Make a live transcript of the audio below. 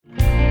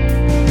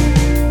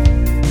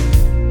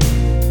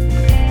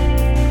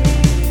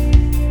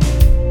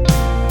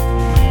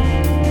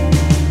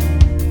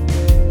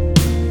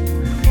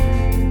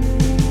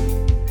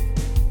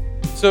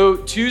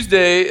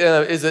Tuesday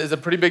is a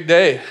pretty big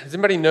day. Does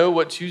anybody know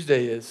what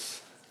Tuesday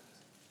is?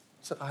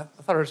 I thought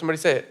I heard somebody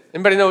say it.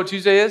 Anybody know what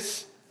Tuesday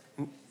is?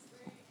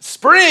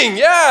 Spring,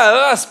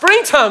 yeah,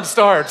 springtime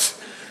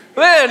starts.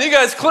 Man, you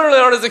guys clearly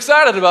aren't as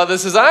excited about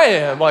this as I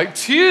am. Like,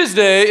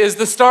 Tuesday is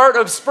the start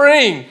of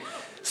spring.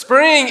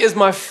 Spring is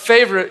my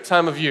favorite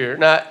time of year.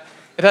 Now,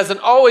 it hasn't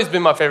always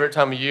been my favorite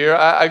time of year.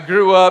 I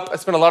grew up, I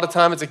spent a lot of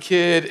time as a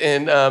kid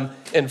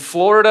in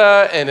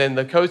Florida and in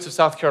the coast of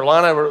South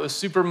Carolina where it was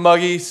super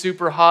muggy,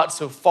 super hot.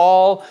 So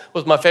fall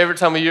was my favorite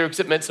time of year because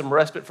it meant some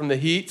respite from the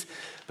heat.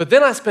 But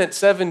then I spent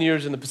 7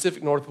 years in the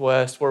Pacific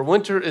Northwest where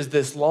winter is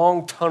this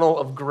long tunnel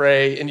of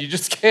gray and you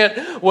just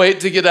can't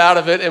wait to get out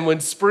of it. And when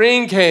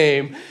spring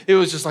came, it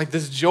was just like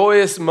this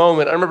joyous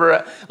moment. I remember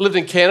I lived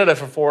in Canada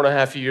for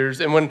 4.5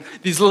 years, and when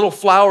these little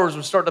flowers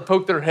would start to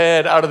poke their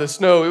head out of the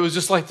snow, it was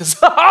just like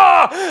this,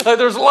 like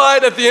there's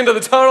light at the end of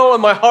the tunnel,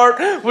 and my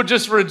heart would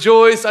just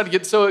rejoice. I'd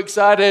get so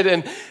excited.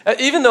 And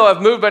even though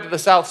I've moved back to the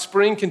South,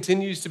 spring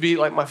continues to be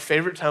like my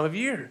favorite time of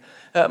year.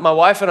 My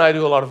wife and I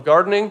do a lot of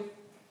gardening.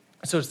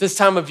 So it's this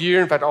time of year,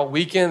 in fact, all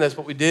weekend, that's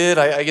what we did.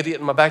 I get to get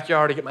in my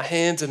backyard, to get my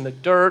hands in the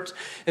dirt,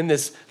 and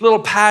this little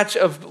patch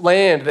of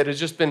land that has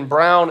just been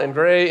brown and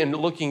gray and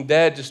looking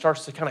dead just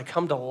starts to kind of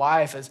come to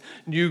life as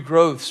new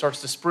growth starts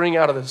to spring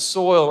out of the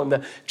soil, and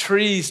the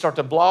trees start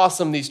to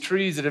blossom. These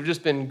trees that have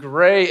just been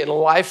gray and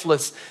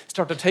lifeless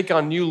start to take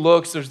on new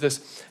looks. There's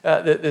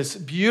this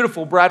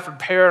beautiful Bradford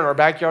pear in our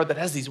backyard that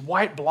has these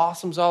white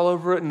blossoms all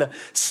over it, and the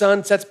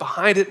sun sets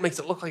behind it, makes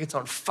it look like it's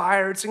on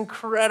fire. It's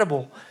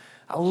incredible.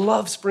 I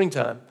love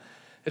springtime.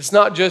 It's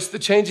not just the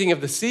changing of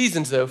the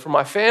seasons, though. For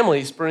my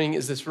family, spring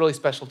is this really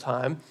special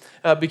time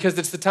because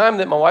it's the time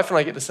that my wife and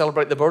I get to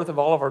celebrate the birth of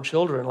all of our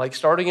children, like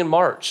starting in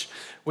March.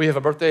 We have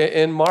a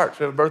birthday in March.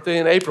 We have a birthday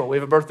in April. We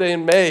have a birthday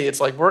in May. It's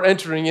like we're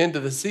entering into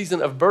the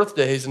season of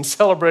birthdays and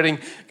celebrating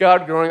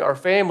God growing our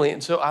family.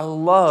 And so I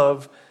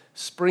love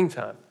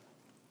springtime.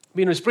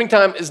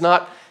 Springtime is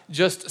not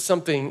just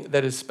something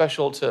that is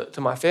special to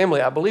my family.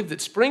 I believe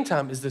that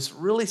springtime is this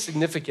really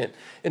significant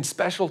and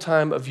special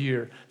time of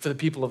year for the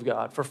people of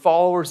God, for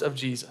followers of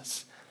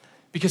Jesus.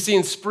 Because see,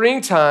 in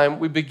springtime,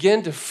 we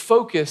begin to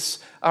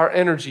focus our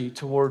energy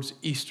towards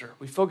Easter.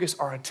 We focus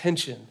our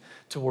attention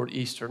toward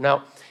Easter.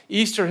 Now,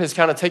 Easter has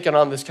kind of taken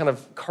on this kind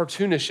of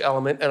cartoonish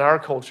element in our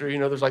culture. You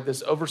know, there's like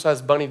this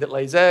oversized bunny that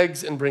lays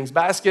eggs and brings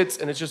baskets,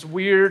 and it's just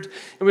weird,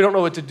 and we don't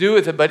know what to do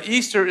with it. But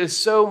Easter is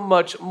so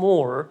much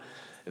more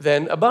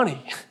than a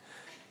bunny.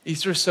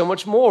 Easter is so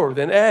much more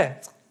than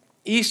eggs.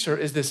 Easter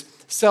is this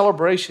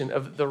celebration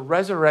of the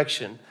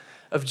resurrection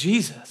of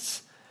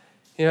Jesus.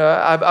 You know,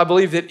 I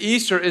believe that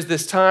Easter is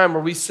this time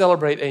where we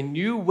celebrate a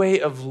new way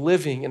of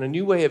living and a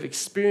new way of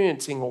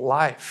experiencing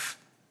life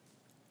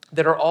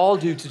that are all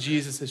due to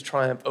Jesus'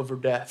 triumph over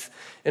death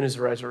and his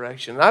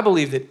resurrection. And I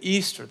believe that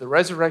Easter, the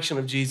resurrection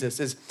of Jesus,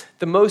 is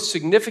the most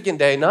significant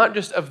day, not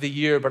just of the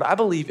year, but I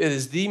believe it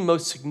is the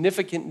most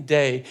significant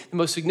day, the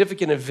most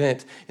significant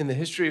event in the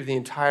history of the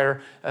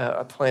entire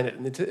planet,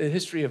 in the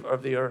history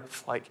of the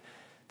earth. Like,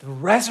 the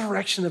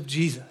resurrection of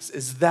Jesus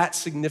is that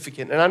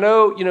significant. And I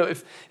know,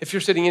 if you're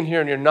sitting in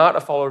here and you're not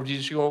a follower of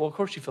Jesus, you're going, well, of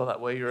course you feel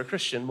that way. You're a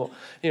Christian. Well,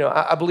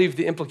 I believe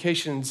the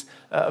implications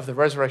of the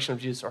resurrection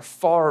of Jesus are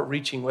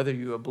far-reaching, whether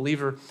you're a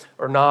believer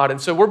or not. And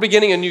so we're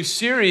beginning a new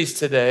series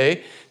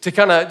today to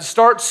kind of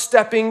start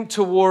stepping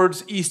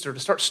towards Easter,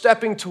 to start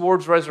stepping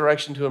towards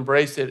resurrection, to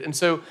embrace it. And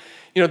so,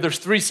 there's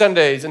 3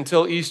 Sundays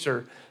until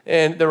Easter.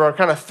 And there are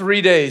kind of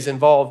 3 days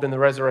involved in the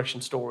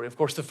resurrection story. Of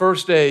course, the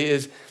first day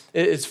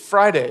is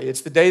Friday. It's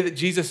the day that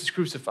Jesus is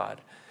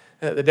crucified,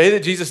 the day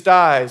that Jesus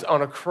dies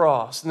on a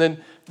cross. And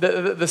then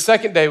the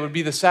second day would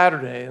be the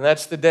Saturday, and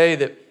that's the day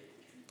that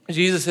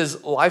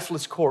Jesus'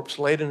 lifeless corpse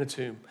laid in a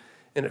tomb,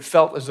 and it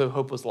felt as though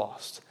hope was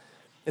lost.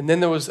 And then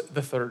there was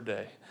the third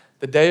day,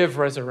 the day of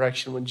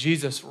resurrection, when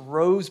Jesus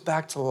rose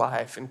back to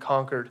life and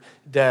conquered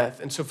death.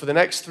 And so for the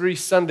next 3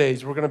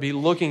 Sundays, we're going to be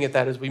looking at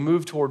that as we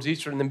move towards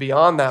Easter. And then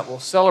beyond that, we'll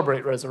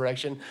celebrate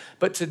resurrection.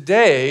 But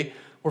today,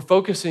 we're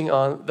focusing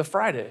on the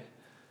Friday,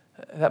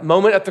 that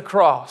moment at the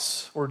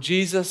cross where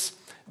Jesus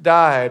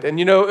died. And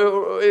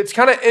it's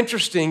kind of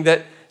interesting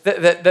that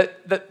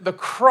the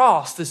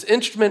cross, this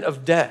instrument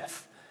of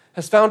death,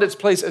 has found its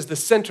place as the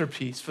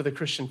centerpiece for the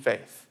Christian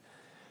faith.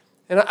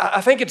 And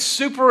I think it's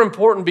super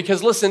important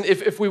because, listen,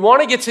 if we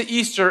want to get to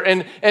Easter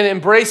and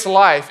embrace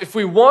life, if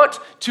we want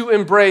to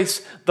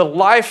embrace the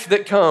life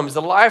that comes,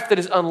 the life that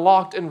is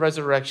unlocked in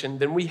resurrection,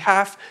 then we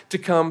have to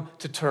come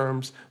to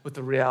terms with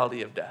the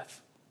reality of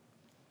death.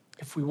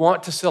 If we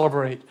want to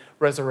celebrate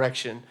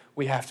resurrection,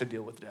 we have to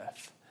deal with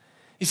death.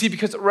 You see,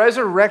 because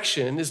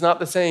resurrection is not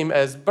the same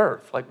as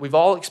birth. Like, we've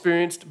all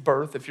experienced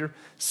birth. If you're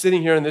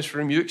sitting here in this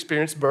room, you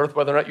experienced birth,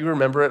 whether or not you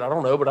remember it, I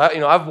don't know. But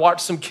I've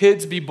watched some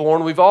kids be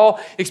born. We've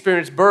all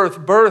experienced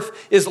birth.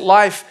 Birth is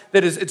life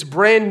it's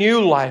brand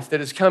new life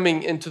that is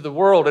coming into the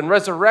world. And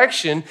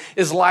resurrection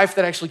is life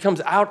that actually comes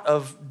out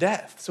of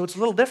death. So it's a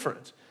little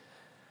different.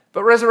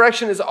 But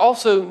resurrection is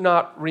also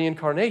not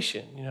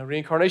reincarnation.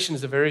 Reincarnation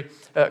is a very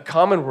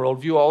common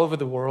worldview all over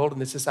the world.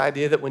 And it's this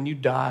idea that when you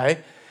die,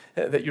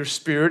 that your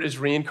spirit is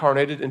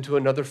reincarnated into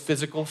another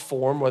physical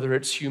form, whether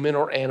it's human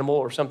or animal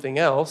or something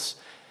else.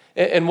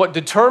 And what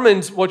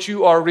determines what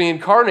you are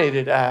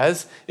reincarnated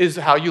as is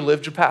how you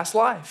lived your past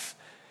life.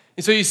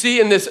 And so you see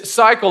in this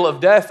cycle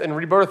of death and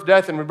rebirth,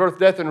 death and rebirth,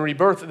 death and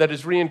rebirth that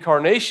is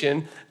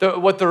reincarnation,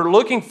 what they're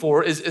looking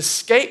for is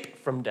escape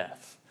from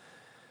death.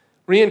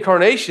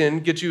 Reincarnation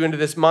gets you into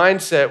this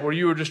mindset where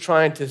you are just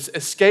trying to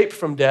escape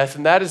from death,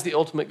 and that is the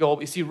ultimate goal.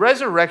 But you see,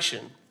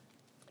 resurrection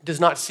does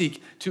not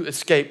seek to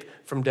escape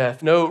from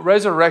death. No,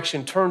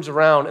 resurrection turns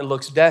around and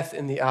looks death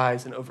in the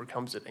eyes and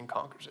overcomes it and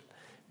conquers it.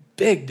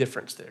 Big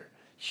difference there,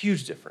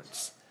 huge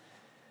difference.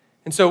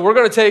 And so we're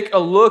going to take a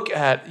look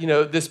at,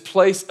 this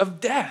place of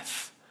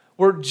death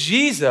where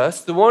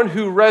Jesus, the one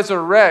who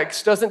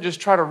resurrects, doesn't just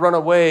try to run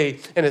away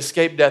and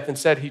escape death.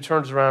 Instead, he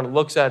turns around and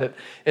looks at it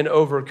and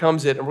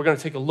overcomes it. And we're going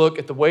to take a look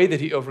at the way that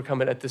he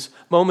overcome it at this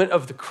moment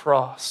of the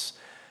cross.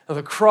 Now,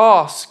 the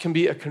cross can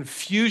be a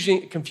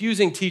confusing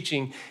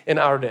teaching in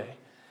our day.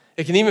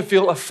 It can even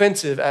feel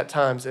offensive at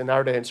times in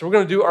our day. And so we're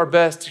going to do our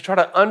best to try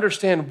to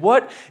understand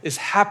what is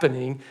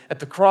happening at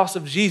the cross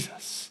of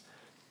Jesus.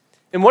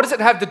 And what does it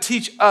have to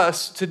teach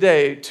us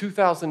today,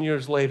 2,000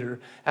 years later,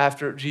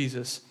 after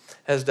Jesus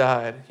has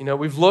died?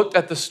 We've looked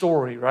at the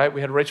story, right?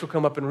 We had Rachel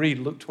come up and read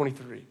Luke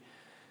 23.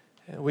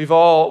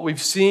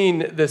 We've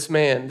seen this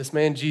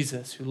man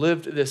Jesus, who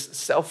lived this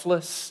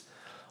selfless,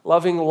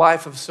 loving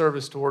life of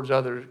service towards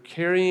others,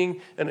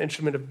 carrying an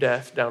instrument of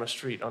death down a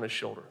street on his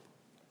shoulder.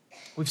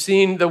 We've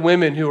seen the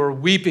women who are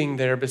weeping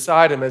there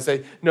beside him as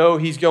they know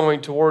he's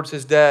going towards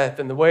his death,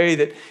 and the way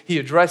that he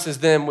addresses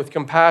them with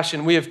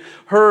compassion. We have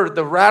heard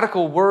the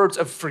radical words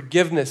of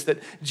forgiveness that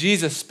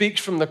Jesus speaks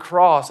from the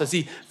cross as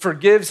he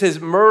forgives his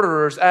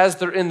murderers as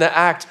they're in the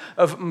act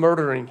of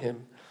murdering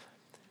him.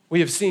 We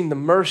have seen the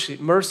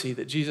mercy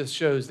that Jesus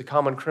shows the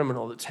common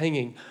criminal that's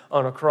hanging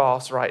on a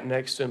cross right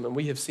next to him, and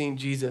we have seen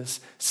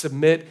Jesus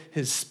submit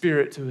his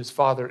spirit to his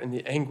Father in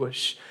the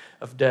anguish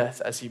of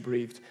death as he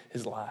breathed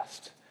his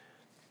last.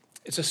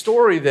 It's a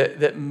story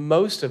that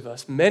most of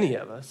us, many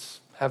of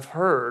us, have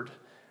heard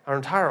our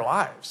entire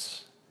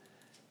lives.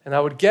 And I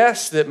would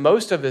guess that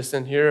most of us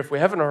in here, if we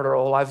haven't heard our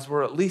whole lives,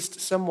 we're at least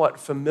somewhat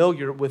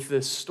familiar with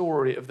this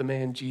story of the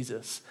man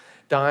Jesus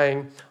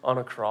dying on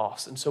a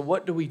cross. And so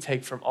what do we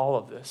take from all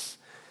of this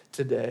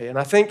today? And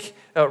I think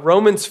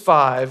Romans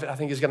 5,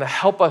 is going to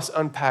help us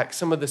unpack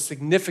some of the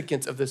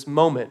significance of this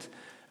moment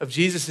of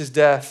Jesus'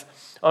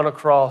 death on a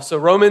cross. So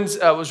Romans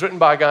was written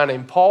by a guy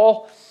named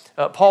Paul.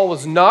 Paul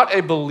was not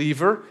a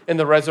believer in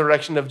the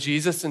resurrection of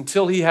Jesus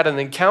until he had an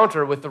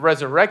encounter with the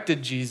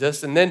resurrected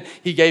Jesus, and then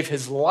he gave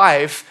his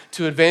life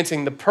to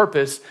advancing the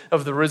purpose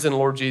of the risen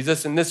Lord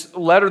Jesus. And this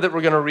letter that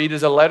we're going to read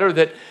is a letter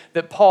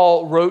that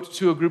Paul wrote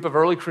to a group of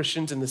early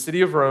Christians in the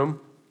city of Rome.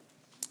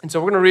 And so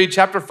we're going to read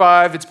chapter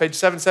 5. It's page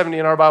 770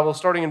 in our Bible,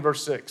 starting in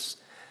verse 6.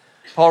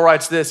 Paul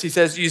writes this. He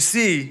says, "You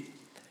see,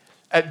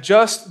 at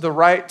just the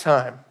right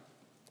time,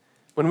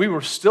 when we were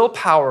still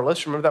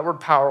powerless," remember that word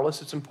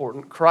powerless, it's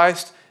important,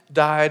 "Christ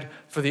died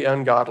for the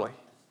ungodly.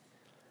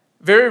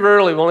 Very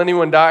rarely will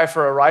anyone die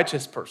for a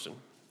righteous person,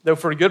 though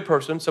for a good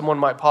person, someone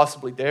might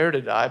possibly dare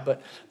to die,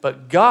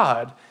 but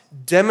God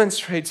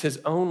demonstrates his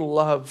own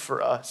love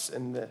for us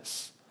in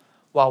this.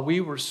 While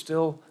we were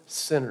still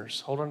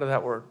sinners," hold on to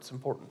that word, it's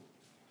important.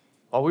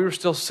 "While we were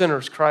still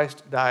sinners,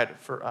 Christ died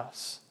for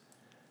us.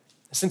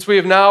 Since we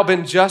have now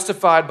been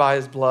justified by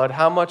his blood,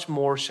 how much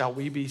more shall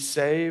we be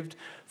saved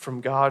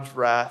from God's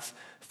wrath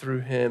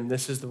through him?"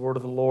 This is the word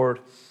of the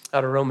Lord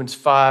out of Romans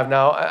 5.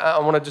 Now, I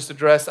want to just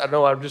address, I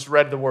know I've just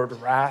read the word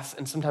wrath,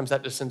 and sometimes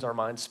that just sends our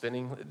minds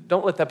spinning.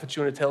 Don't let that put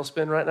you in a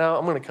tailspin right now.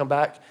 I'm going to come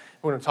back.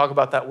 We're going to talk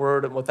about that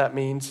word and what that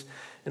means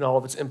and all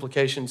of its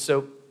implications.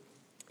 So,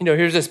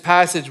 here's this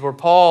passage where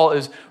Paul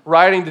is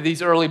writing to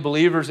these early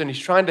believers, and he's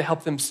trying to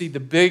help them see the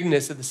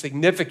bigness of the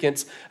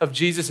significance of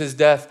Jesus'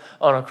 death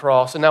on a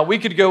cross. And now we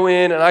could go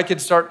in and I could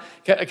start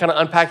kind of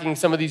unpacking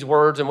some of these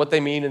words and what they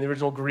mean in the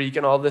original Greek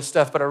and all this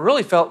stuff. But I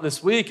really felt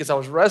this week as I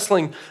was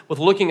wrestling with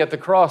looking at the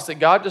cross that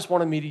God just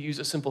wanted me to use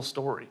a simple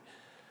story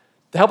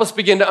to help us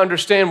begin to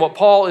understand what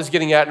Paul is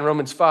getting at in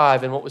Romans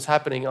 5 and what was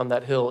happening on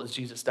that hill as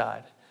Jesus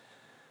died.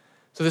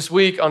 So this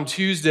week on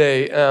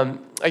Tuesday,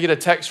 I get a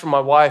text from my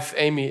wife,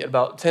 Amy, at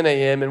about 10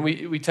 a.m., and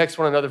we text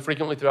one another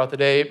frequently throughout the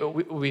day, but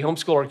we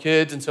homeschool our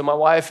kids, and so my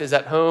wife is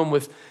at home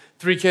with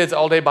 3 kids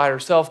all day by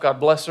herself, God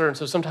bless her, and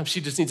so sometimes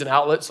she just needs an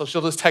outlet, so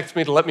she'll just text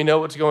me to let me know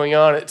what's going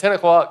on. At 10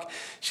 o'clock,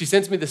 she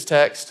sends me this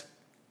text,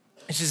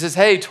 and she says,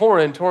 "Hey,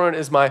 Torin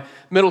is my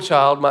middle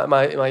child,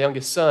 my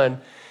youngest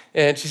son,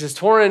 and she says,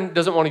 Torin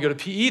doesn't want to go to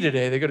PE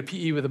today. They go to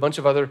PE with a bunch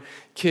of other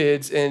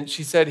kids. And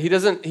she said, he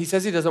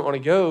says he doesn't want to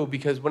go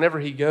because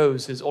whenever he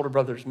goes, his older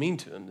brother's mean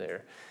to him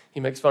there. He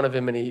makes fun of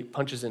him and he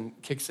punches and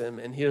kicks him,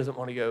 and he doesn't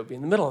want to go be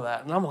in the middle of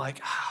that." And I'm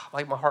like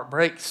my heart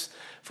breaks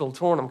for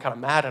little Torin. I'm kind of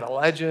mad at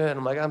Elijah, and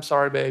I'm like, "I'm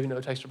sorry, babe,"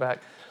 text her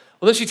back.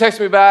 Well, then she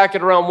texts me back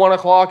at around 1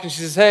 o'clock, and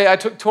she says, "Hey, I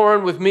took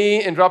Torin with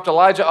me and dropped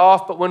Elijah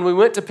off, but when we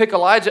went to pick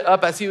Elijah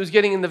up as he was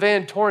getting in the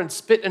van, Torin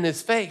spit in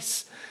his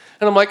face."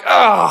 And I'm like,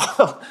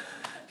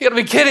 You gotta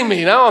be kidding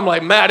me. Now I'm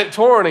like mad at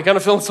Torrin and kind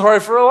of feeling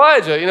sorry for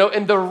Elijah,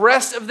 and the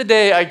rest of the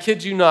day, I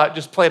kid you not,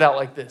 just played out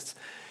like this.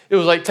 It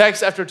was like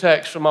text after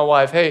text from my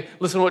wife. Hey,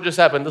 listen to what just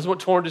happened. Listen to what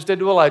Torrin just did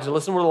to Elijah.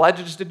 Listen to what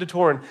Elijah just did to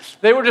Torrin.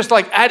 They were just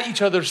like at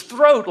each other's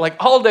throat like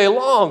all day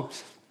long.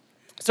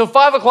 So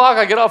 5 o'clock,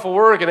 I get off of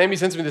work, and Amy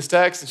sends me this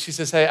text, and she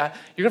says, hey, you're going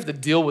to have to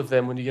deal with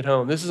them when you get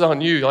home. This is on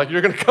you. Like,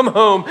 you're going to come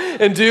home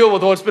and deal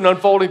with what's been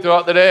unfolding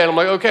throughout the day. And I'm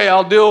like, okay,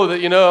 I'll deal with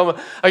it.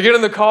 I get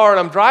in the car, and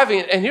I'm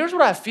driving, and here's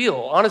what I feel,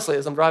 honestly,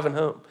 as I'm driving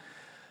home.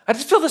 I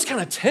just feel this kind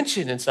of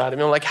tension inside of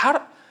me. I'm like, how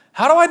do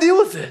I deal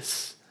with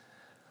this?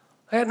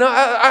 There's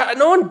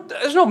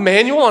no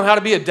manual on how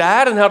to be a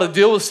dad and how to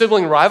deal with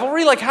sibling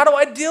rivalry. Like, how do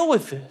I deal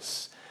with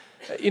this?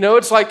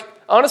 It's like,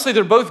 honestly,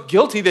 they're both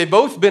guilty. They've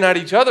both been at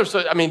each other.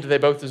 So, do they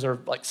both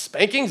deserve like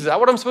spankings? Is that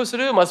what I'm supposed to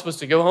do? Am I supposed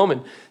to go home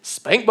and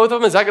spank both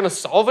of them? Is that going to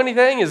solve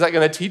anything? Is that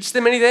going to teach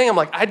them anything? I'm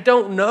like, I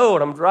don't know.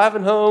 And I'm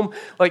driving home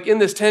like in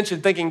this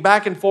tension, thinking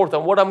back and forth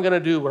on what I'm going to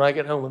do when I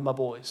get home with my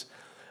boys.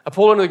 I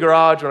pull into the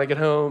garage when I get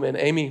home, and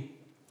Amy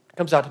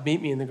comes out to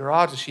meet me in the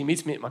garage, and she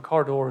meets me at my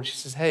car door, and she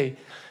says, hey,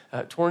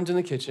 Torrin's in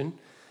the kitchen.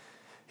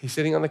 He's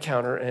sitting on the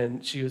counter,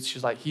 and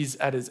she's like, he's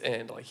at his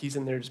end. Like, he's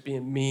in there just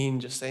being mean,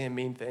 just saying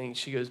mean things.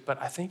 She goes,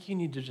 but I think you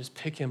need to just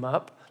pick him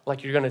up,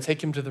 like you're going to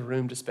take him to the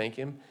room to spank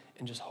him,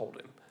 and just hold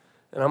him.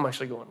 And I'm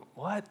actually going,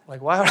 what?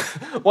 Like, why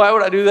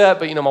would I do that?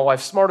 But, my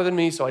wife's smarter than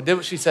me, so I did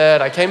what she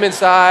said. I came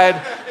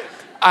inside.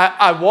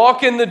 I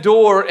walk in the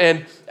door,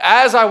 and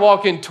as I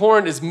walk in,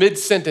 Torrin is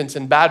mid-sentence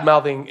and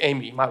bad-mouthing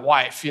Amy, my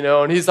wife,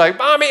 and he's like,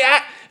 Mommy,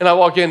 and I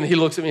walk in, and he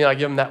looks at me, and I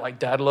give him that, like,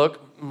 dad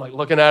look. I'm, like,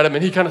 looking at him,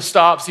 and he kind of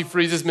stops. He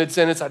freezes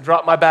mid-sentence. I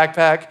drop my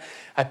backpack.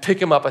 I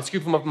pick him up. I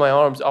scoop him up in my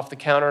arms off the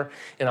counter,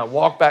 and I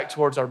walk back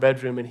towards our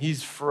bedroom, and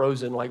he's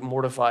frozen, like,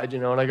 mortified,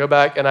 and I go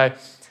back, and I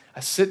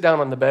sit down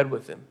on the bed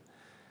with him,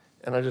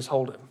 and I just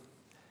hold him.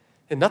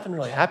 And nothing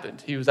really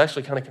happened. He was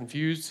actually kind of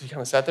confused. He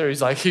kind of sat there.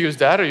 He goes,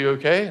 Dad, are you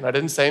okay? And I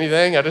didn't say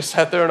anything. I just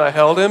sat there and I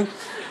held him.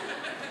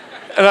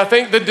 And I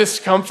think the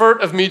discomfort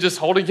of me just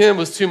holding him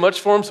was too much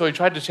for him, so he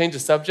tried to change the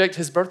subject.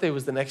 His birthday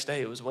was the next day.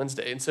 It was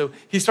Wednesday. And so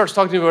he starts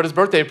talking to me about his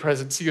birthday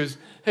presents. He goes,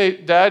 hey,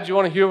 Dad, do you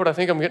want to hear what I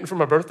think I'm getting for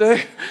my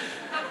birthday?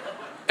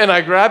 And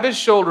I grab his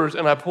shoulders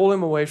and I pull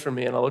him away from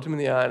me, and I looked him in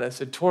the eye and I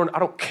said, Torrin, I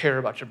don't care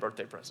about your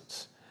birthday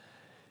presents.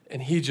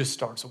 And he just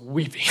starts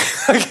weeping.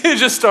 He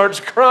just starts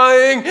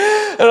crying.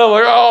 And I'm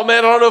like, oh,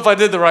 man, I don't know if I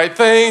did the right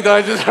thing. Did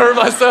I just hurt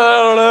myself? I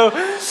don't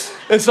know.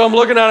 And so I'm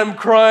looking at him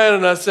crying,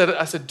 and I said,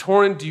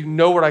 Torrin, do you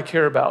know what I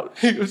care about?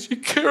 He goes, you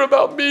care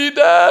about me,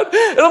 Dad?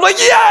 And I'm like,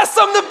 yes,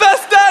 I'm the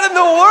best dad in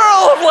the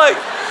world. Like,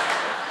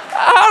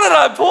 how did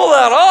I pull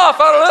that off?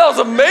 I don't know. That was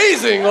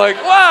amazing. Like,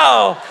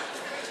 wow.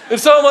 And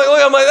so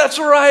I'm like, that's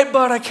right,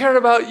 bud. I care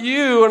about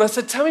you. And I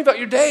said, tell me about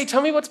your day.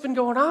 Tell me what's been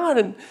going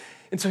on.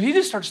 And so he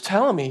just starts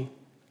telling me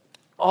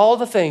all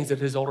the things that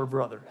his older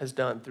brother has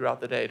done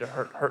throughout the day to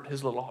hurt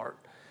his little heart.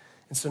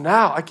 And so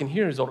now I can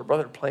hear his older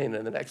brother playing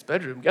in the next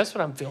bedroom. Guess what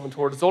I'm feeling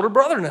toward his older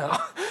brother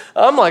now?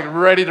 I'm like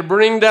ready to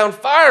bring down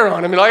fire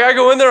on him. I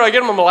go in there, I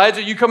get him, I'm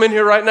Elijah, you come in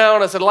here right now.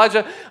 And I said,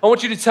 Elijah, I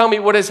want you to tell me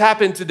what has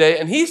happened today.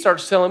 And he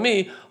starts telling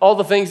me all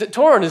the things that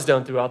Torrin has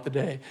done throughout the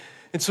day.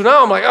 And so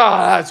now I'm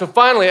like, So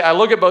finally I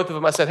look at both of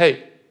them. I said,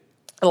 hey,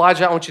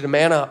 Elijah, I want you to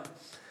man up.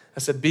 I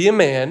said, be a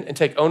man and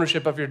take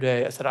ownership of your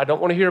day. I said, I don't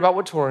want to hear about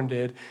what Torrin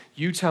did.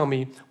 You tell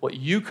me what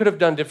you could have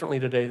done differently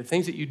today, the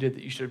things that you did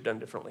that you should have done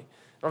differently.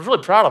 And I was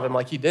really proud of him,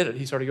 like he did it.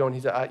 He started going,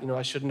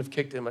 I shouldn't have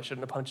kicked him. I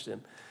shouldn't have punched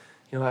him.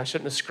 I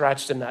shouldn't have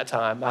scratched him that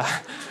time.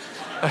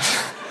 I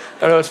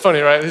know it's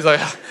funny, right? He's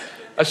like,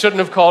 I shouldn't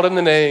have called him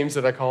the names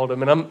that I called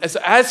him. And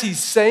as he's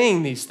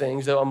saying these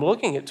things, though, I'm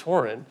looking at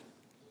Torrin, and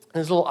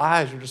his little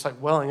eyes are just like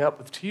welling up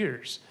with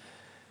tears.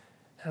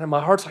 And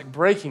my heart's like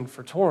breaking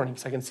for Torrin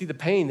because I can see the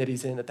pain that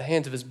he's in at the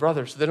hands of his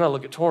brother. So then I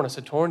look at Torrin. I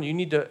said, Torrin, you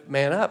need to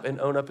man up and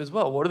own up as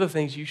well. What are the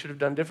things you should have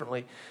done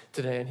differently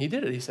today? And he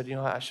did it. He said,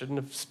 I shouldn't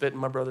have spit in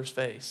my brother's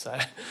face.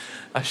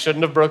 I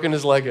shouldn't have broken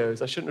his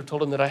Legos. I shouldn't have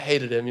told him that I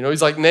hated him.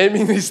 He's like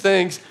naming these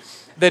things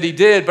that he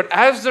did. But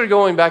as they're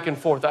going back and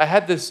forth, I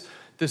had this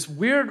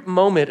weird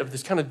moment of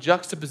this kind of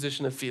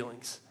juxtaposition of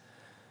feelings.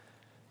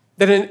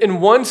 That in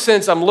one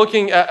sense, I'm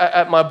looking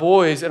at my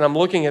boys and I'm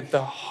looking at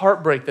the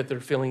heartbreak that they're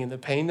feeling and the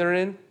pain they're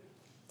in.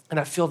 And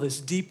I feel this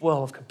deep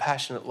well of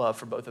compassionate love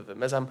for both of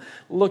them. As I'm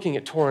looking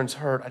at Torrin's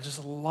hurt, I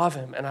just love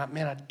him. And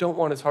I don't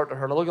want his heart to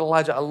hurt. I look at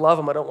Elijah, I love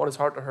him. I don't want his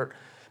heart to hurt.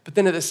 But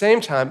then at the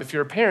same time, if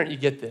you're a parent, you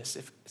get this.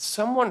 If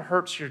someone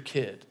hurts your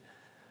kid,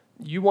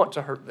 you want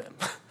to hurt them.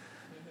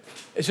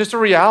 It's just a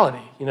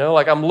reality,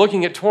 Like I'm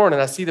looking at Torrin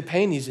and I see the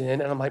pain he's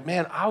in. And I'm like,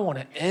 man, I want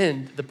to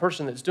end the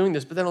person that's doing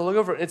this. But then I look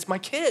over and it's my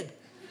kid.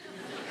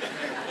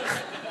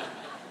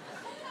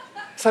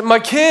 It's like my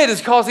kid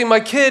is causing my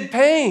kid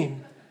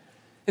pain.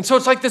 And so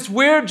it's like this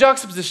weird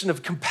juxtaposition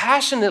of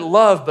compassionate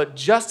love but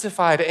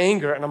justified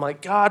anger. And I'm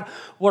like, God,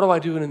 what do I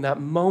do? And in that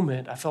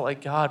moment, I felt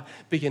like God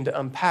began to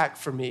unpack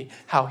for me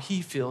how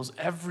he feels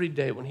every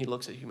day when he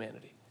looks at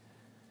humanity.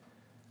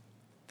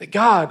 That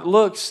God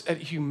looks at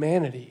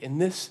humanity,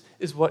 and this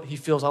is what he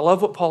feels. I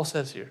love what Paul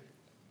says here.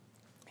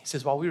 He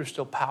says, while we were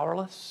still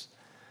powerless,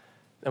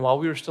 and while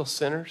we were still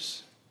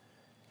sinners.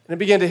 And it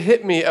began to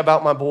hit me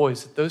about my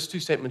boys that those two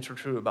statements were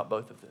true about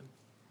both of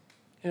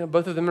them.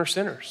 Both of them are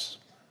sinners.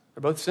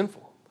 They're both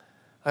sinful.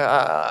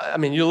 I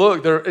mean, you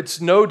look, it's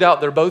no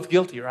doubt they're both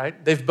guilty,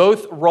 right? They've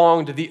both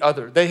wronged the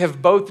other. They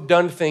have both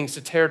done things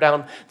to tear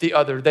down the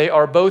other. They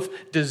are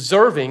both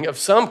deserving of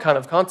some kind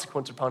of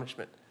consequence or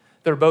punishment.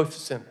 They're both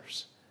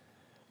sinners.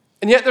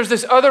 And yet there's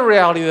this other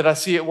reality that I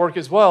see at work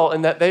as well,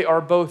 in that they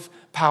are both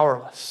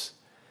powerless.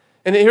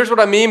 And here's what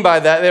I mean by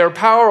that. They are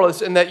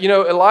powerless in that,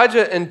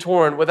 Elijah and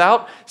Torin,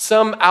 without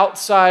some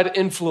outside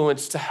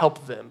influence to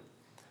help them,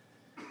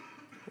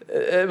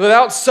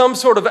 without some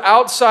sort of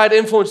outside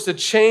influence to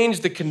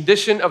change the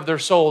condition of their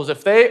souls,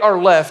 if they are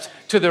left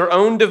to their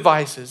own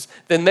devices,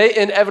 then they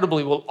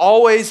inevitably will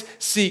always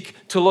seek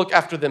to look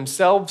after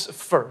themselves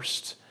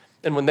first.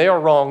 And when they are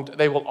wronged,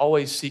 they will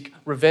always seek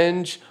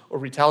revenge or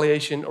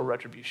retaliation or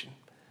retribution.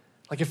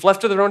 Like if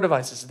left to their own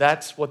devices,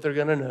 that's what they're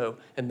going to know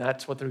and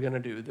that's what they're going to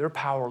do. They're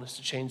powerless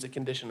to change the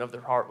condition of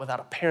their heart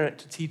without a parent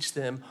to teach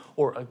them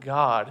or a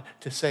God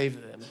to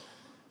save them.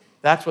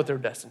 That's what they're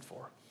destined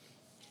for.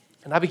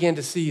 And I began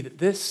to see that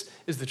this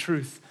is the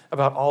truth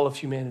about all of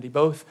humanity,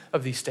 both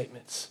of these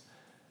statements.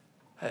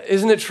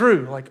 Isn't it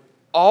true? Like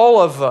all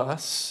of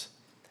us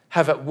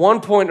have at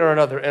one point or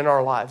another in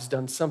our lives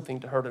done something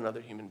to hurt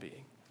another human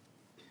being.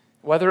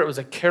 Whether it was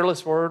a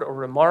careless word or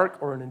remark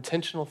or an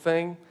intentional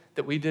thing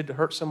that we did to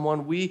hurt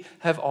someone, we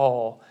have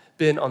all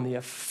been on the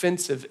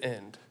offensive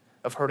end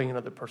of hurting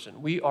another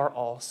person. We are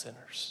all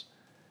sinners.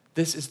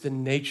 This is the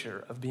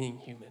nature of being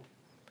human.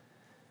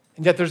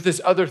 And yet there's this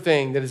other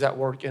thing that is at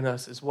work in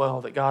us as well,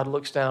 that God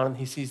looks down and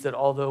he sees that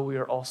although we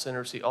are all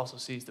sinners, he also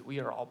sees that we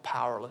are all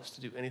powerless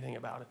to do anything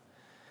about it.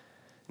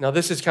 Now,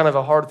 this is kind of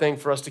a hard thing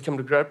for us to come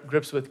to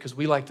grips with because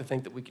we like to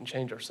think that we can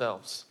change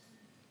ourselves.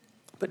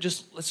 But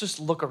let's just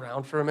look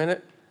around for a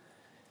minute.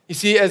 You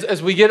see,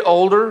 as we get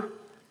older,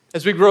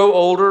 as we grow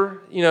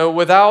older,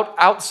 without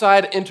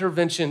outside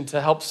intervention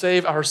to help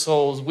save our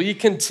souls, we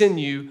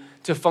continue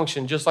to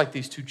function just like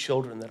these two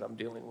children that I'm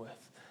dealing with.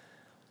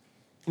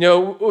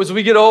 As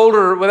we get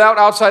older, without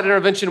outside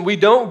intervention, we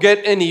don't get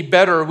any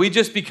better. We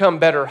just become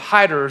better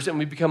hiders and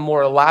we become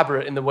more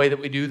elaborate in the way that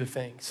we do the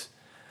things.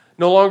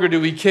 No longer do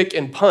we kick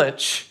and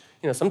punch.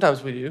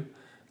 Sometimes we do.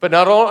 But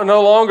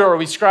no longer are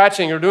we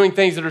scratching or doing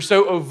things that are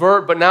so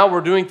overt, but now we're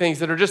doing things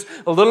that are just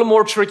a little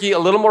more tricky, a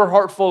little more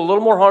hurtful, a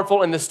little more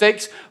harmful, and the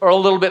stakes are a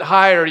little bit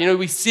higher.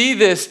 We see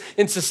this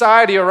in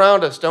society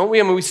around us, don't we?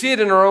 I mean, we see it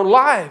in our own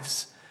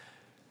lives.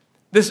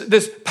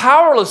 This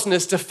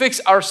powerlessness to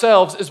fix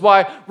ourselves is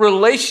why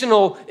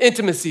relational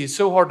intimacy is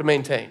so hard to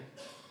maintain.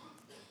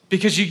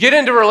 Because you get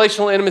into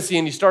relational intimacy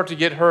and you start to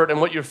get hurt, and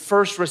what your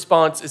first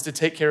response is to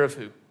take care of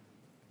who?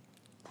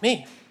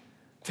 Me.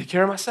 Take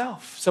care of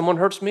myself. Someone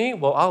hurts me,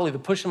 well, I'll either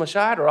push them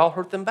aside or I'll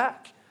hurt them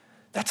back.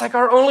 That's like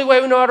our only way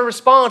we know how to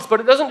respond,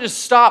 but it doesn't just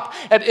stop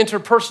at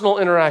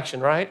interpersonal interaction,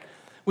 right?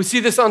 We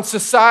see this on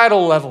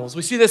societal levels.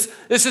 We see this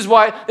is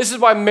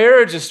why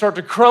marriages start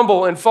to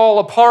crumble and fall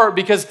apart,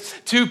 because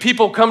two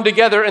people come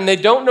together and they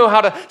don't know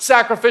how to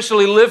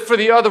sacrificially live for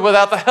the other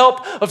without the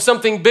help of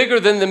something bigger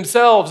than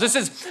themselves.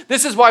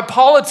 This is why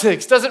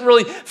politics doesn't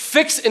really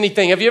fix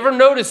anything. Have you ever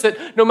noticed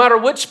that no matter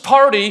which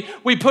party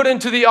we put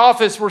into the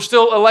office, we're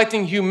still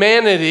electing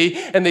humanity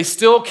and they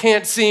still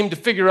can't seem to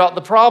figure out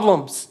the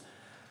problems?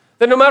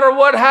 That no matter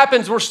what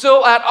happens, we're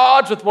still at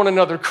odds with one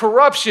another.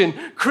 Corruption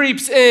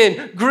creeps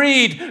in,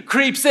 greed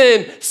creeps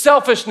in,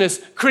 selfishness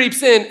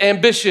creeps in,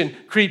 ambition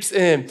creeps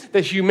in.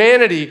 That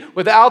humanity,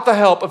 without the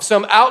help of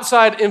some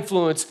outside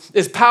influence,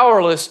 is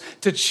powerless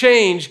to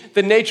change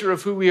the nature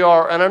of who we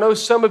are. And I know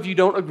some of you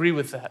don't agree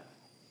with that.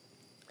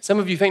 Some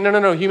of you think,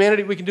 no,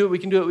 humanity, we can do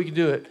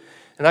it.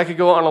 And I could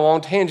go on a long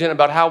tangent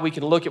about how we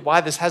can look at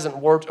why this hasn't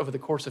worked over the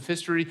course of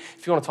history.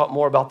 If you want to talk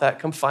more about that,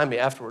 come find me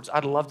afterwards.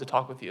 I'd love to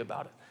talk with you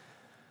about it.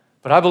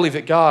 But I believe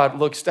that God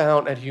looks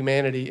down at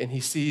humanity and he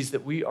sees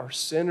that we are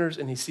sinners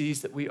and he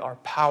sees that we are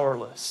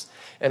powerless.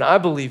 And I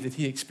believe that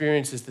he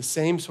experiences the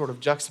same sort of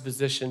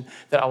juxtaposition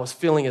that I was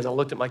feeling as I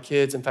looked at my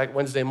kids. In fact,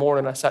 Wednesday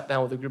morning, I sat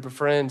down with a group of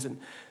friends and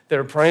they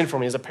were praying for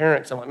me as a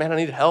parent. So I'm like, man, I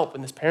need help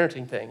in this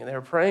parenting thing. And they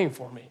were praying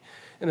for me.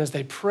 And as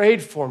they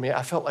prayed for me,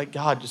 I felt like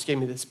God just gave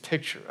me this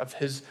picture of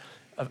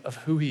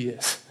who he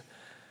is.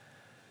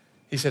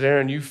 He said,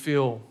 Aaron, you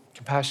feel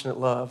compassionate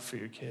love for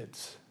your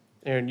kids.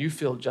 Aaron, you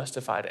feel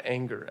justified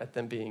anger at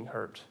them being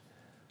hurt.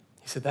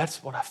 He said,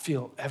 that's what I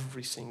feel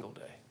every single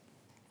day.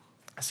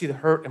 I see the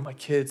hurt in my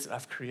kids that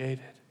I've created,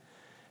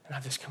 and I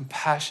have this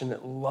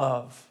compassionate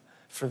love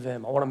for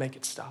them. I want to make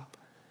it stop.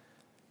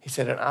 He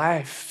said, and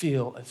I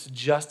feel it's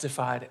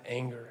justified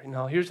anger.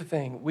 Here's the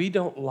thing. We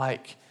don't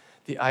like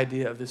the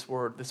idea of this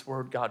word,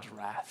 God's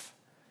wrath.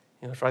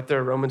 It's right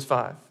there, Romans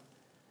 5.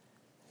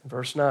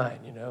 Verse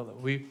 9,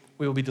 that we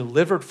will be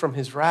delivered from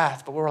his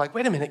wrath. But we're like,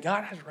 wait a minute,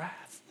 God has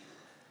wrath.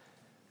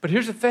 But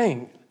here's the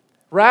thing.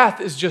 Wrath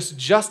is just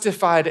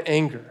justified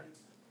anger.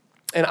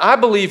 And I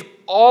believe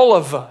all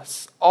of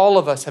us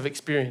have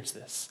experienced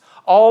this.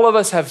 All of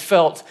us have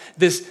felt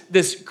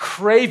this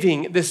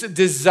craving, this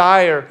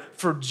desire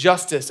for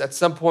justice at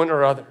some point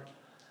or other.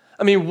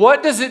 I mean,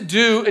 what does it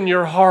do in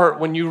your heart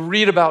when you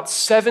read about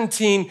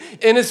 17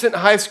 innocent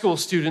high school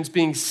students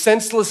being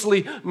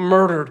senselessly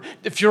murdered?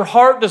 If your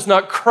heart does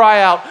not cry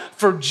out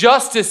for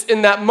justice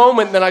in that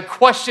moment, then I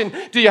question,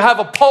 do you have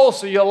a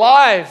pulse? Are you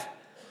alive?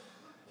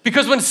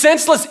 Because when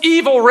senseless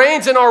evil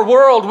reigns in our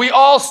world, we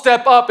all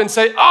step up and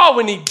say, oh,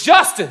 we need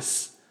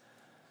justice.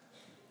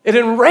 It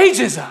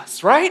enrages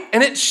us, right?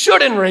 And it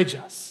should enrage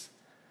us.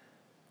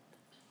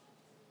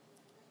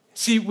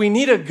 See, we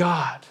need a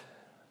God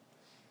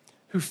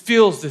who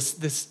feels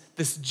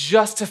this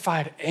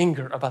justified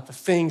anger about the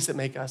things that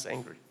make us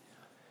angry.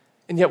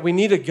 And yet we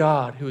need a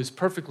God who is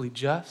perfectly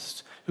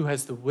just, who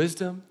has the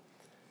wisdom,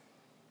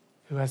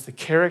 who has the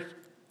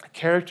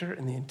character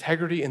and the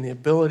integrity and the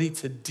ability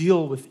to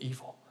deal with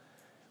evil.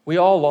 We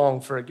all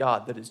long for a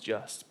God that is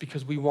just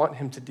because we want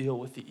him to deal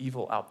with the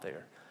evil out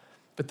there.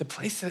 But the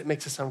place that it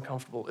makes us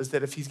uncomfortable is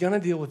that if he's going to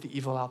deal with the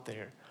evil out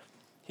there,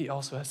 he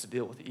also has to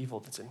deal with the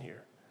evil that's in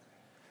here.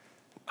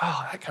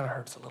 Oh, that kind of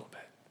hurts a little bit.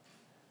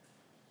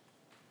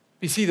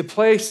 You see, the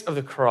place of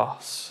the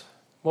cross,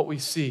 what we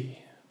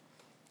see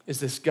is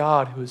this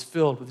God who is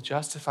filled with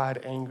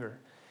justified anger,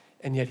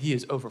 and yet he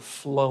is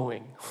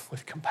overflowing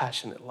with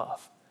compassionate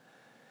love.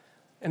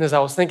 And as I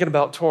was thinking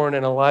about Torrin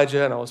and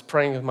Elijah, and I was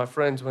praying with my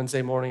friends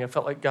Wednesday morning, I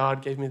felt like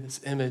God gave me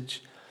this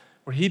image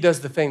where he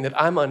does the thing that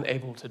I'm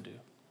unable to do,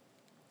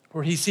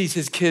 where he sees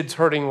his kids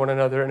hurting one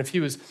another. And if he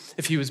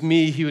was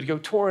me, he would go,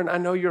 Torrin, I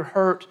know you're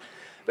hurt,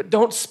 but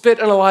don't spit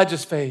in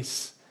Elijah's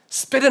face.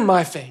 Spit in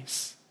my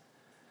face.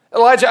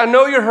 Elijah, I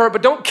know you're hurt,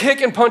 but don't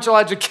kick and punch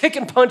Elijah. Kick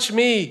and punch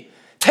me.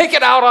 Take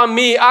it out on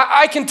me.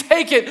 I can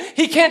take it.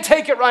 He can't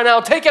take it right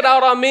now. Take it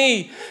out on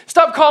me.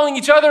 Stop calling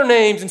each other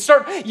names and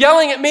start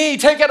yelling at me.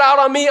 Take it out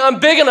on me. I'm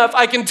big enough.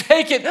 I can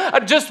take it. I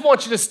just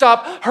want you to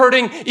stop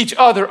hurting each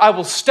other. I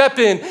will step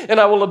in and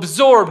I will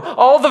absorb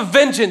all the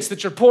vengeance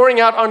that you're pouring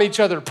out on each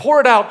other. Pour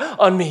it out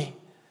on me.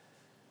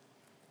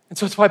 And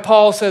so it's why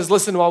Paul says,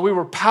 listen, while we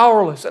were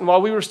powerless and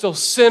while we were still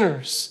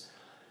sinners,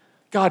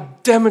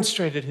 God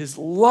demonstrated his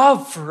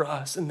love for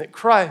us and that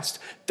Christ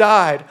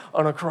died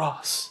on a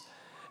cross.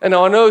 And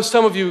now I know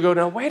some of you go,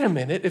 now wait a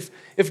minute.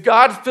 If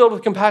God's filled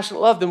with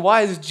compassionate love, then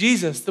why is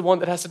Jesus the one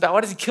that has to die? Why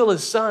does he kill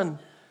his son?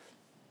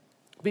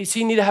 But you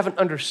see, you need to have an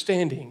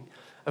understanding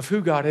of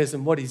who God is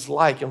and what he's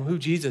like and who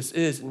Jesus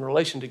is in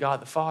relation to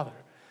God the Father.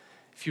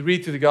 If you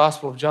read through the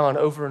Gospel of John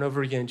over and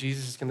over again,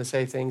 Jesus is going to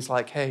say things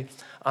like, hey,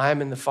 I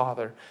am in the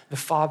Father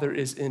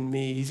is in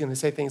me. He's going to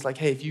say things like,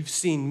 hey, if you've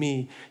seen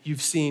me,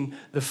 you've seen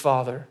the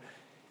Father.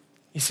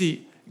 You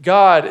see,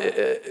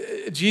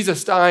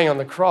 Jesus dying on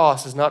the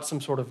cross is not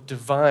some sort of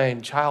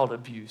divine child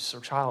abuse or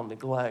child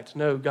neglect.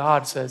 No,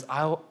 God says,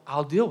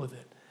 I'll deal with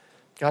it.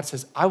 God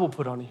says, I will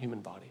put on a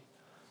human body.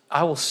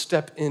 I will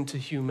step into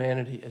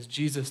humanity as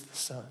Jesus the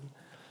Son,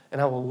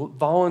 and I will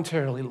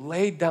voluntarily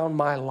lay down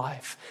my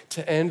life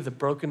to end the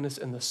brokenness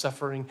and the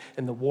suffering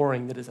and the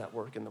warring that is at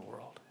work in the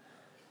world.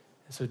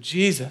 And so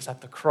Jesus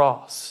at the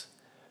cross,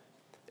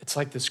 it's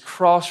like this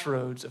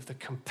crossroads of the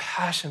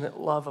compassionate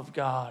love of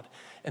God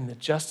and the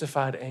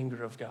justified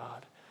anger of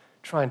God,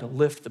 trying to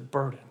lift the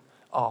burden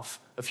off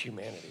of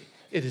humanity.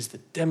 It is the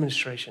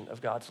demonstration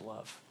of God's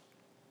love.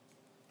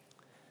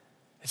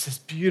 It's this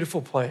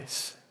beautiful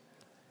place.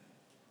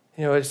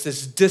 You know, it's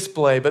this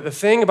display, but the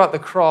thing about the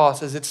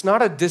cross is it's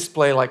not a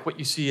display like what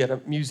you see at a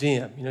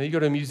museum. You know, you go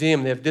to a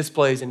museum, they have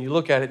displays, and you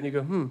look at it and you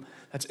go,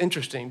 that's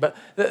interesting. But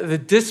the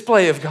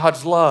display of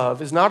God's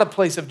love is not a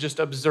place of just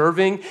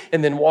observing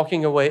and then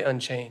walking away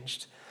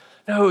unchanged.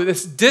 No,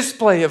 this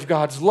display of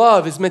God's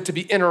love is meant to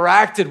be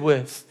interacted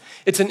with.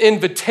 It's an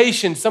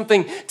invitation,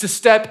 something to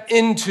step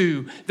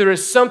into. There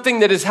is something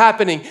that is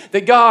happening,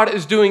 that God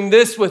is doing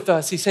this with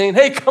us. He's saying,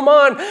 hey, come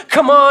on,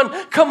 come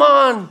on, come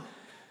on.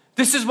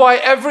 This is why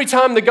every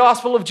time the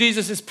gospel of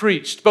Jesus is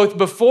preached, both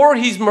before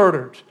he's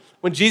murdered,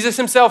 when Jesus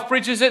himself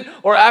preaches it,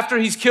 or after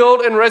he's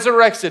killed and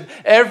resurrected,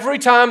 every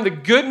time the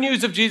good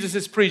news of Jesus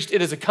is preached,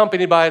 it is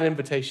accompanied by an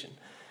invitation.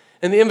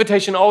 And the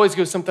invitation always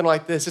goes something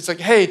like this. It's like,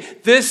 hey,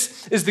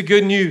 this is the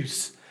good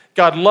news.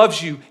 God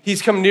loves you.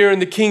 He's come near in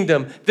the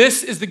kingdom.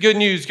 This is the good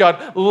news.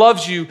 God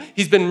loves you.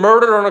 He's been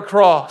murdered on a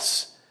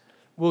cross.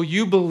 Will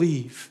you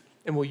believe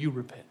and will you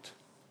repent?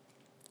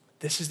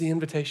 This is the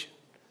invitation.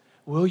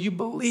 Will you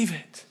believe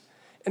it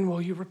and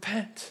will you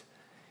repent?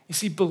 You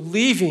see,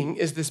 believing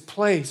is this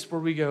place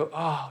where we go,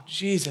 oh,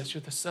 Jesus,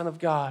 you're the Son of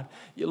God.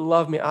 You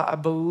love me. I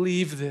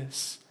believe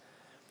this.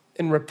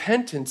 And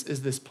repentance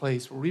is this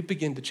place where we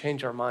begin to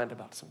change our mind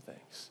about some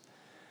things.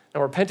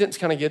 Now, repentance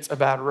kind of gets a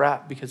bad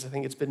rap because I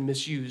think it's been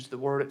misused. The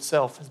word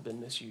itself has been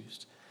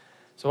misused.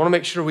 So I want to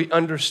make sure we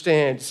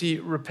understand. See,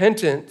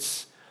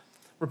 repentance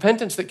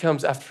that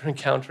comes after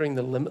encountering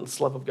the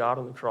limitless love of God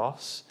on the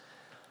cross,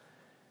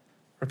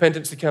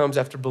 repentance that comes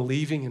after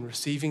believing and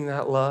receiving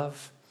that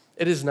love,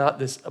 it is not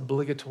this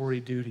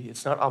obligatory duty.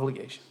 It's not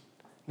obligation.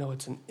 No,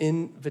 it's an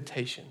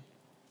invitation.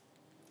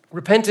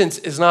 Repentance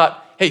is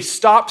not, hey,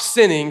 stop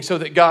sinning so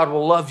that God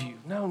will love you.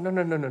 No.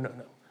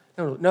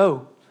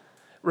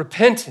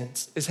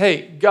 Repentance is,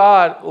 hey,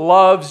 God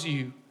loves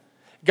you.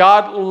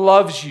 God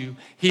loves you.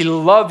 He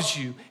loves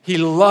you. He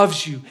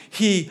loves you.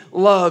 He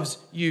loves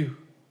you.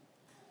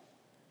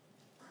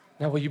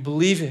 Now, will you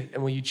believe it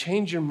and will you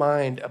change your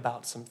mind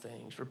about some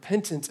things?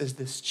 Repentance is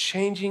this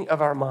changing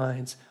of our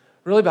minds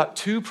really about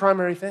two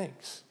primary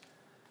things.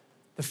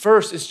 The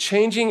first is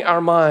changing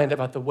our mind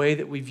about the way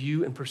that we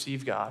view and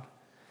perceive God.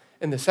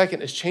 And the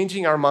second is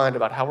changing our mind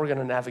about how we're going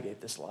to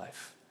navigate this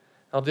life.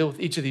 I'll deal with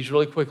each of these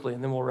really quickly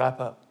and then we'll wrap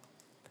up.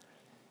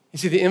 You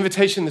see, the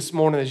invitation this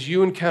morning as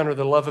you encounter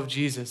the love of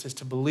Jesus is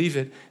to believe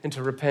it and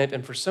to repent.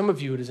 And for some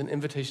of you, it is an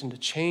invitation to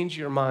change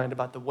your mind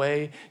about the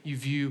way you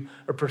view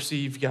or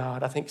perceive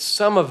God. I think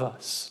some of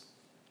us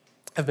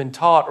have been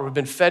taught or we've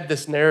been fed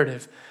this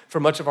narrative for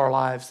much of our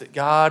lives that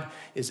God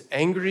is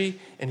angry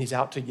and he's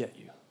out to get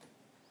you.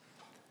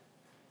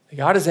 That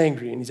God is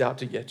angry and he's out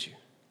to get you.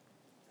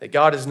 That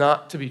God is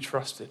not to be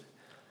trusted.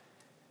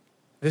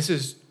 This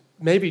is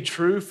maybe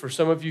true for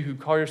some of you who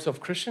call yourself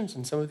Christians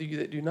and some of you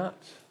that do not.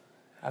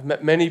 I've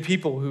met many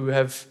people who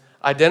have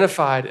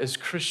identified as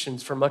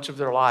Christians for much of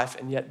their life,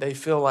 and yet they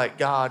feel like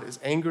God is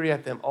angry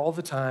at them all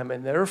the time,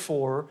 and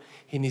therefore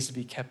he needs to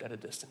be kept at a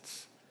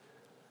distance.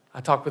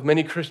 I talk with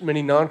many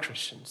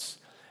non-Christians,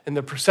 and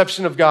the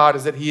perception of God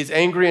is that he is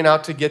angry and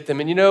out to get them.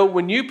 And you know,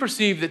 when you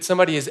perceive that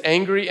somebody is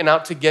angry and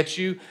out to get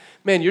you,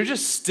 man, you're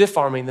just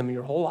stiff-arming them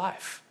your whole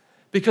life.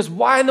 Because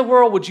why in the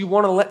world would you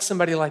want to let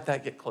somebody like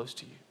that get close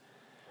to you?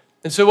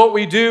 And so what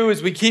we do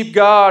is we keep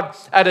God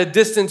at a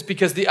distance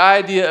because the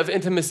idea of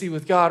intimacy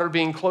with God or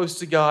being close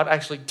to God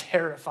actually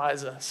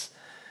terrifies us.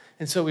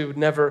 And so we would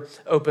never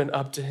open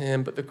up to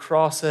him. But the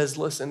cross says,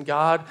 listen,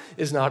 God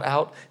is not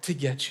out to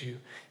get you.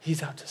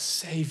 He's out to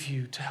save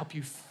you, to help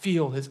you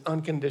feel his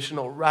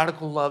unconditional,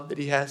 radical love that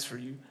he has for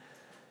you.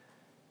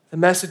 The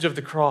message of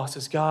the cross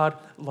is God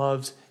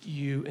loves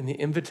you, and the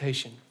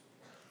invitation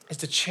is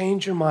to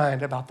change your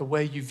mind about the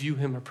way you view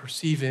him or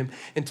perceive him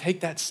and take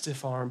that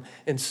stiff arm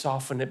and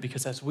soften it,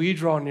 because as we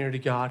draw near to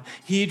God,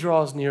 he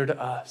draws near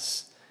to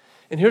us.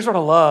 And here's what I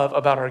love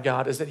about our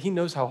God is that he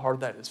knows how hard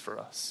that is for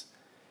us.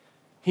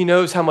 He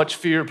knows how much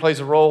fear plays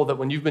a role, that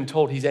when you've been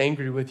told he's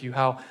angry with you,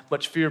 how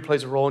much fear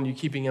plays a role in you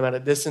keeping him at a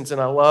distance.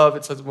 And I love,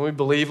 it says when we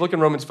believe, look in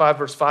Romans 5,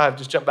 verse 5,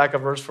 just jump back a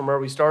verse from where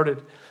we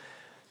started.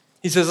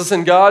 He says,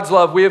 listen, God's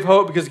love, we have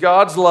hope because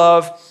God's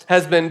love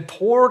has been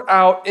poured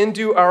out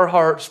into our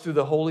hearts through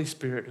the Holy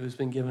Spirit who's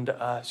been given to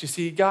us. You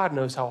see, God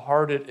knows how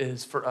hard it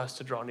is for us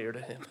to draw near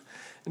to him.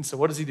 And so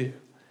what does he do?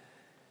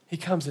 He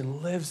comes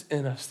and lives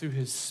in us through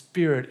his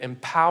Spirit,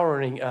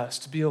 empowering us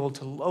to be able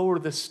to lower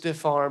the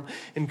stiff arm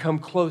and come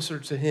closer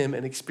to him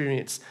and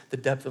experience the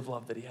depth of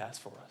love that he has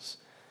for us.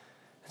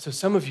 And so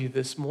some of you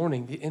this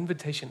morning, the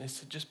invitation is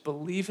to just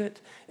believe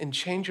it and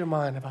change your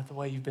mind about the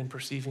way you've been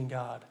perceiving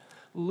God.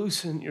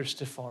 Loosen your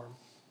stiff arm.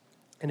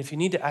 And if you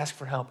need to ask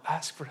for help,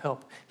 ask for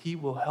help. He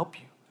will help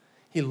you.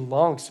 He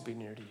longs to be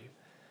near to you.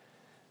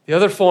 The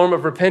other form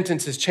of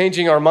repentance is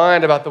changing our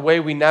mind about the way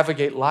we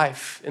navigate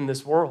life in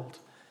this world.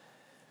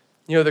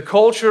 You know, the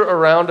culture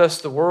around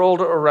us, the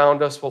world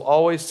around us will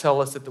always tell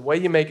us that the way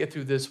you make it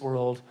through this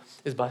world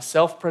is by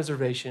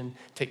self-preservation.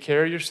 Take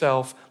care of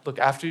yourself, look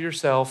after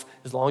yourself.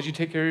 As long as you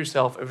take care of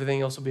yourself,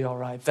 everything else will be all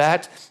right.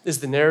 That is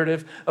the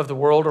narrative of the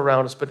world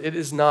around us, but it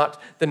is not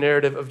the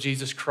narrative of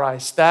Jesus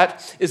Christ.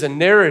 That is a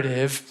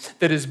narrative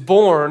that is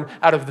born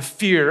out of the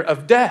fear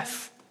of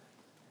death.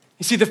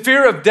 You see, the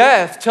fear of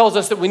death tells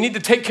us that we need to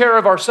take care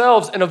of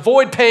ourselves and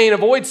avoid pain,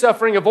 avoid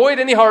suffering, avoid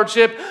any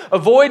hardship,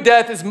 avoid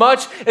death as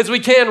much as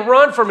we can.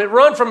 Run from it,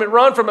 run from it,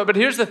 run from it. But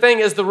here's the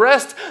thing, as the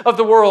rest of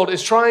the world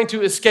is trying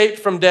to escape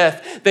from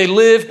death, they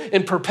live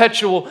in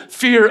perpetual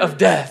fear of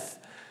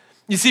death.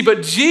 You see,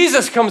 but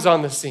Jesus comes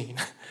on the scene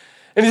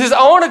and he says,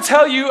 I want to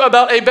tell you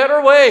about a better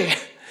way.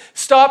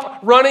 Stop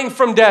running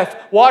from death.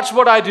 Watch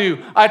what I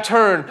do. I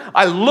turn,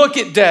 I look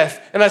at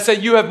death, and I say,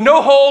 you have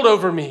no hold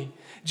over me.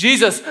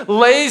 Jesus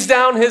lays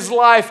down his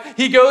life.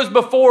 He goes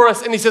before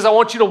us and he says, I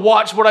want you to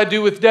watch what I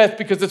do with death,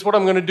 because that's what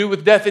I'm going to do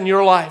with death in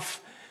your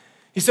life.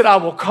 He said, I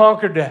will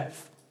conquer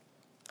death.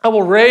 I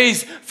will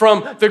raise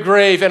from the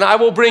grave and I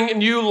will bring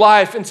new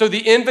life. And so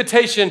the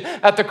invitation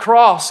at the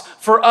cross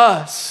for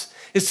us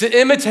is to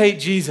imitate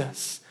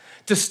Jesus,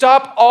 to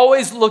stop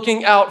always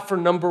looking out for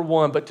number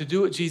one, but to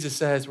do what Jesus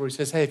says, where he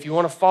says, hey, if you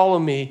want to follow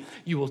me,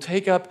 you will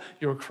take up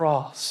your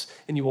cross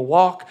and you will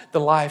walk the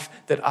life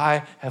that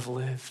I have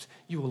lived.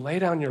 You will lay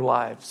down your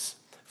lives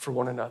for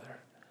one another.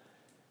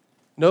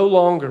 No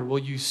longer will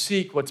you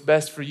seek what's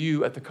best for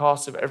you at the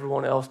cost of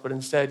everyone else, but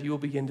instead you will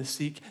begin to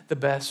seek the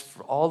best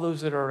for all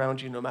those that are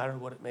around you, no matter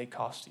what it may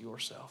cost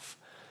yourself.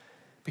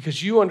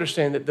 Because you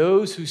understand that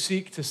those who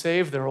seek to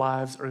save their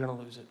lives are going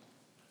to lose it.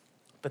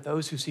 But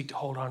those who seek to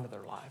hold on to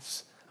their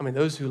lives,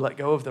 those who let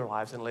go of their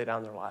lives and lay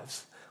down their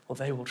lives, well,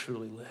 they will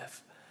truly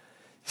live.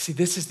 You see,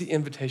 this is the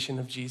invitation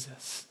of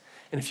Jesus.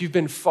 And if you've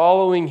been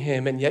following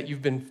him and yet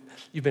you've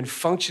been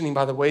functioning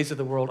by the ways of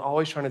the world,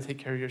 always trying to take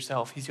care of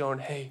yourself, he's going,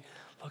 hey,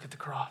 look at the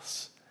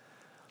cross.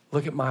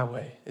 Look at my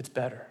way. It's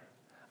better.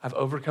 I've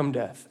overcome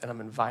death, and I'm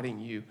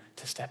inviting you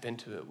to step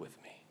into it with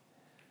me.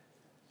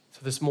 So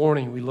this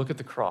morning, we look at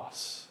the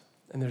cross,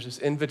 and there's this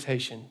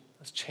invitation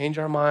Let's change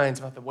our minds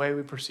about the way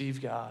we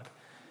perceive God.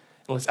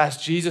 And let's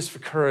ask Jesus for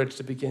courage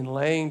to begin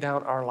laying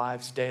down our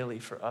lives daily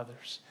for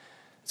others.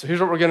 So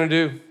here's what we're going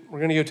to do. We're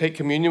going to go take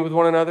communion with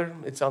one another.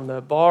 It's on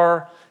the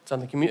bar. It's on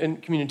the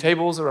communion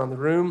tables around the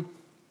room.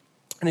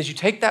 And as you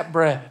take that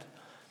bread,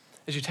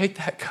 as you take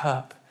that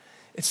cup,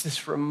 it's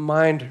this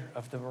reminder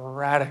of the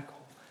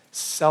radical,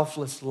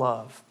 selfless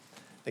love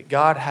that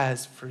God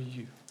has for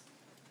you.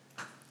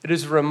 It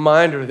is a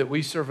reminder that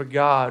we serve a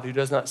God who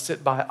does not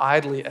sit by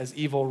idly as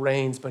evil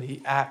reigns, but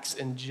he acts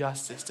in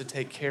justice to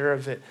take care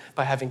of it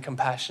by having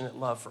compassionate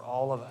love for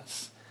all of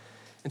us.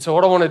 And so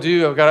what I want to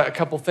do, I've got a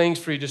couple things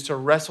for you just to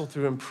wrestle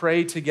through and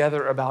pray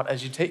together about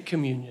as you take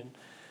communion.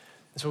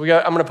 And so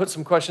I'm going to put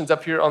some questions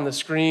up here on the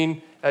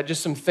screen,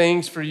 just some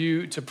things for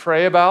you to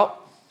pray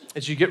about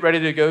as you get ready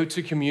to go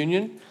to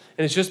communion.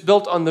 And it's just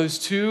built on those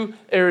two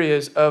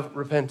areas of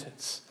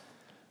repentance.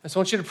 And so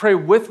I want you to pray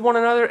with one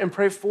another and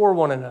pray for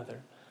one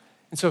another.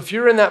 And so if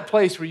you're in that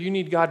place where you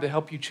need God to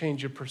help you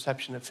change your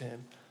perception of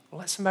him, well,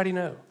 let somebody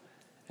know.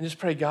 And just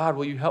pray, God,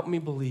 will you help me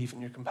believe in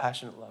your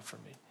compassionate love for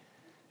me?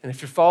 And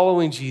if you're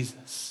following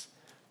Jesus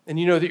and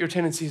you know that your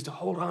tendency is to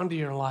hold on to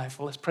your life,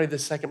 well, let's pray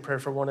this second prayer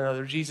for one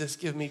another. Jesus,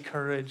 give me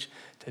courage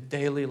to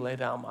daily lay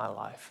down my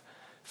life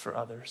for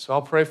others. So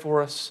I'll pray for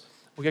us.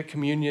 We'll get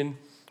communion.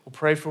 We'll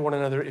pray for one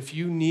another. If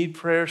you need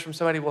prayers from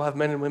somebody, we'll have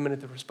men and women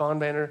at the Respond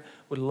banner.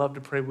 We'd love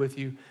to pray with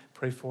you,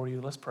 pray for you.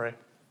 Let's pray.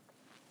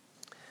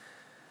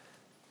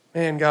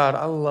 Man, God,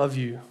 I love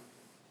you.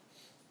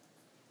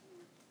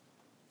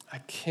 I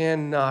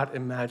cannot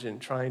imagine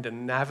trying to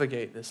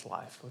navigate this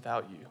life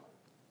without you.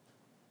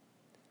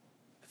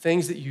 The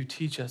things that you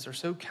teach us are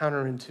so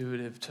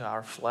counterintuitive to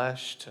our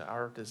flesh, to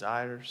our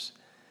desires,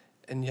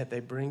 and yet they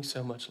bring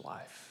so much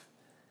life.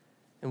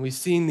 And we've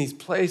seen these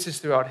places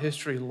throughout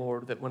history,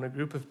 Lord, that when a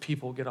group of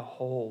people get a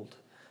hold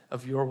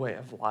of your way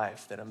of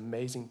life, that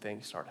amazing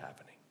things start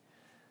happening.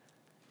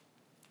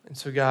 And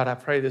so, God, I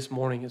pray this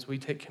morning as we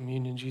take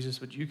communion,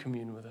 Jesus, would you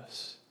commune with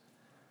us?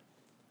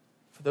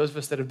 For those of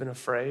us that have been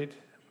afraid,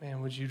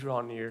 man, would you draw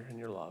near in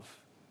your love?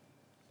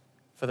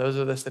 For those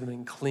of us that have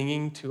been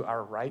clinging to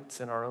our rights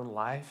in our own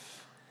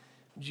life,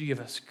 would you give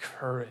us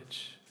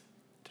courage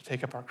to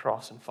take up our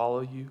cross and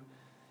follow you,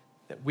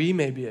 that we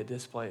may be a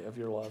display of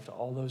your love to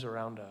all those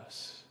around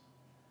us.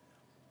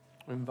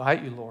 We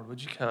invite you, Lord,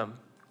 would you come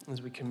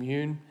as we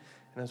commune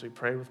and as we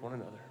pray with one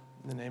another.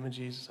 In the name of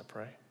Jesus, I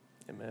pray.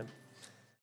 Amen.